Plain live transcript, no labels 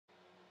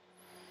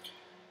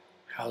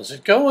How's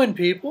it going,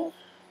 people?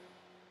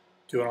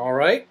 Doing all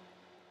right?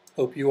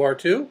 Hope you are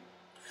too.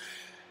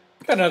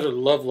 Got another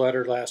love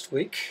letter last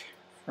week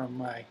from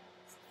my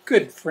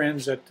good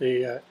friends at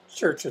the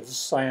Church of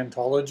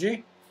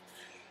Scientology.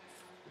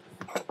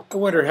 I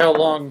wonder how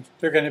long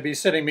they're going to be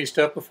sending me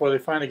stuff before they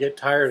finally get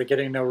tired of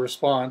getting no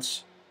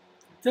response.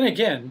 Then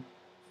again,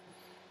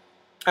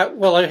 I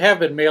have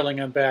been mailing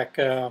them back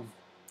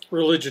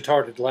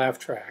religious-hearted laugh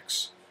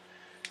tracks.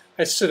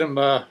 I sent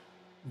them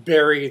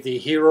Barry the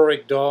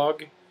Heroic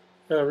Dog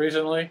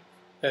recently,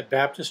 that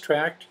Baptist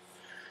tract.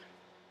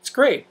 It's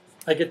great.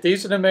 I get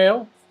these in the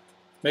mail,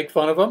 make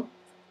fun of them.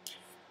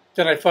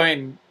 Then I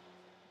find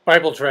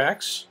Bible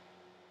tracts,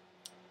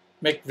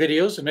 make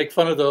videos and make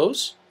fun of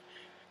those.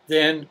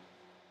 Then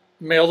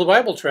mail the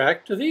Bible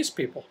tract to these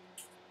people.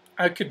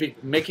 I could be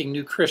making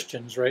new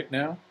Christians right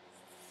now.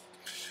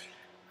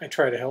 I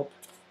try to help.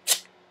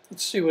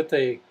 Let's see what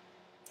they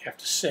have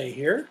to say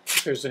here,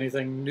 if there's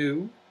anything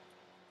new.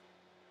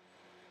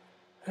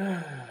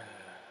 All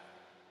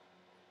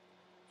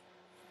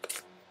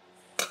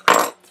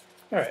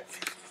right.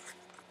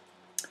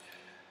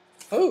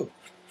 Oh,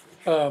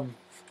 I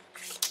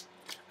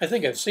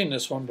think I've seen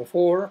this one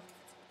before.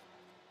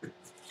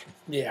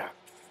 Yeah.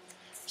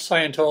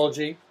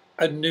 Scientology,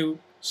 a new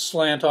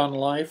slant on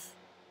life.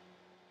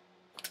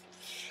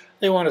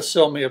 They want to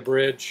sell me a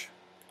bridge.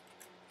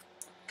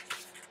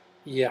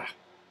 Yeah.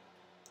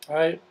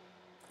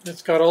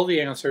 It's got all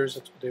the answers.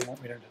 That's what they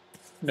want me to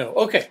know.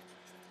 Okay.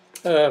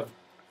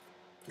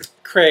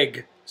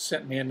 Craig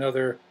sent me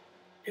another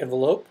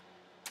envelope.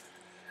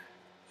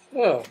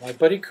 Oh, my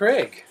buddy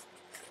Craig.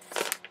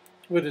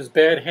 With his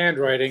bad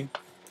handwriting.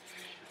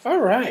 All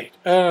right.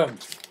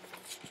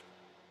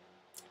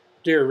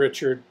 Dear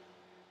Richard,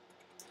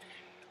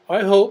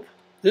 I hope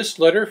this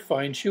letter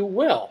finds you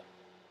well.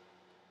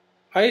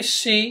 I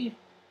see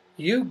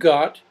you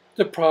got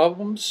the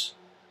Problems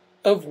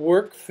of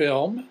Work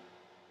film.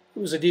 It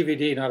was a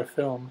DVD, not a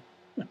film.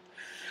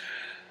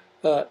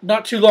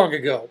 Not too long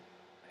ago.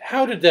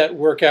 How did that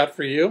work out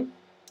for you?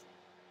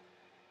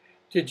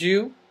 Did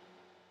you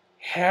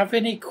have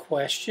any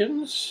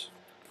questions?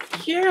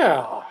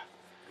 Yeah.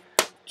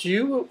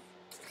 Do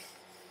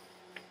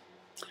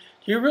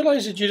you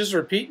realize that you're just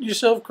repeating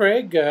yourself,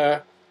 Craig?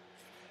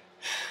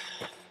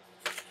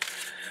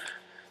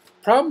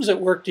 Problems at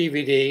Work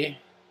DVD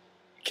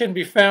can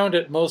be found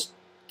at most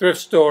thrift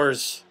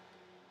stores.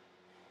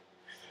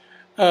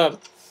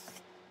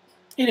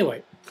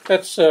 Anyway,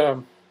 that's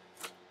all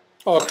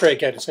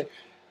Craig had to say.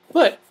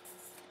 But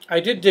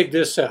I did dig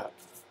this out.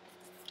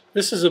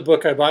 This is a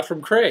book I bought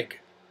from Craig.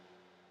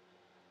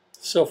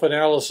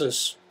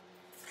 Self-analysis.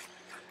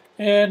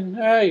 And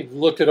I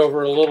looked it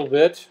over a little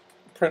bit.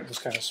 The print was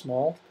kind of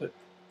small, but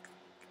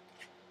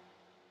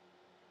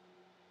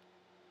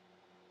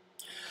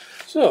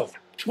so,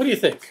 what do you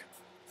think?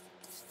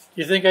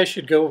 Do you think I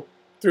should go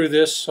through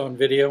this on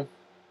video?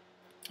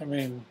 I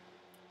mean,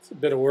 it's a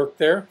bit of work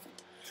there.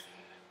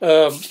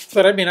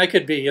 But I mean, I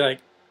could be like,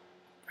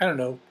 I don't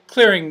know,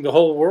 clearing the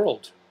whole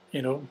world,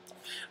 you know.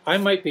 I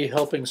might be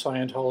helping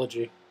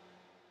Scientology.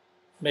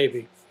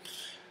 Maybe.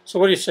 So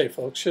what do you say,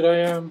 folks? Should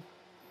I,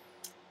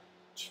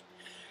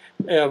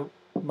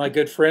 my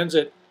good friends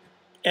at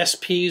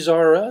SPs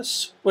R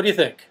Us, what do you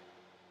think?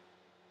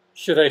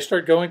 Should I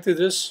start going through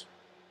this?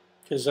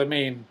 Because, I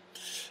mean,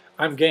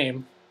 I'm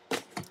game.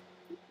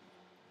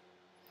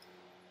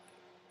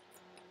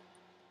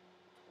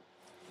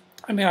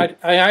 I mean, I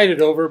eyed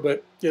it over,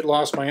 but it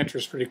lost my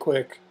interest pretty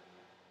quick.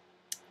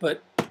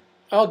 But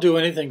I'll do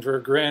anything for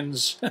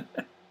grins.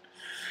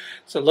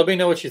 So let me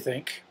know what you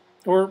think.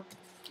 Or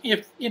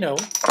if, you know,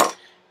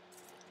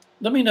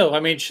 let me know.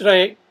 I mean, should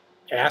I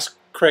ask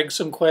Craig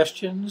some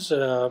questions?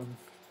 I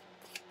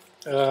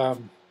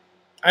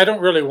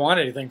don't really want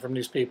anything from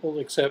these people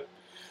except,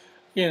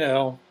 you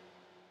know,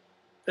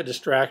 a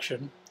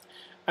distraction.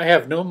 I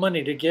have no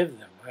money to give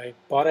them. I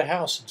bought a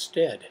house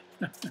instead.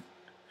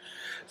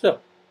 So,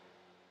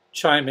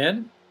 chime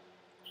in,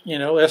 you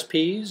know,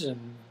 SPs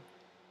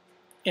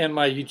and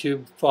my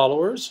YouTube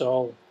followers,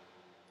 all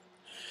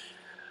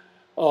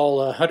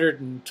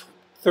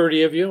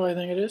 130 of you, I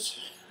think it is,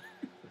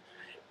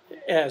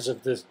 as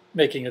of this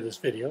making of this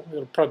video.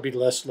 It'll probably be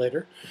less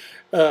later.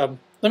 Let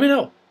me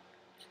know.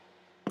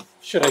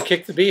 Should I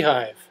kick the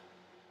beehive?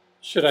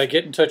 Should I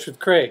get in touch with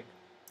Craig?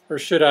 Or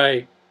should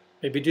I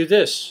maybe do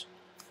this?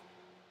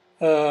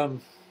 It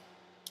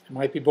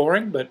might be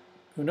boring, but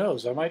who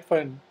knows? I might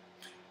find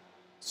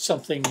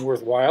something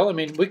worthwhile. I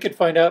mean, we could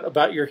find out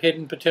about your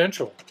hidden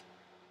potential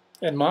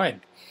and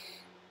mine.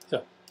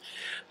 So,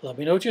 let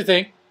me know what you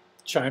think.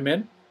 Chime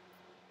in.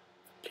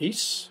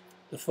 Peace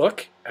the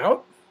fuck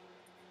out.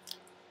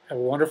 Have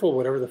a wonderful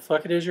whatever the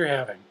fuck it is you're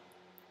having.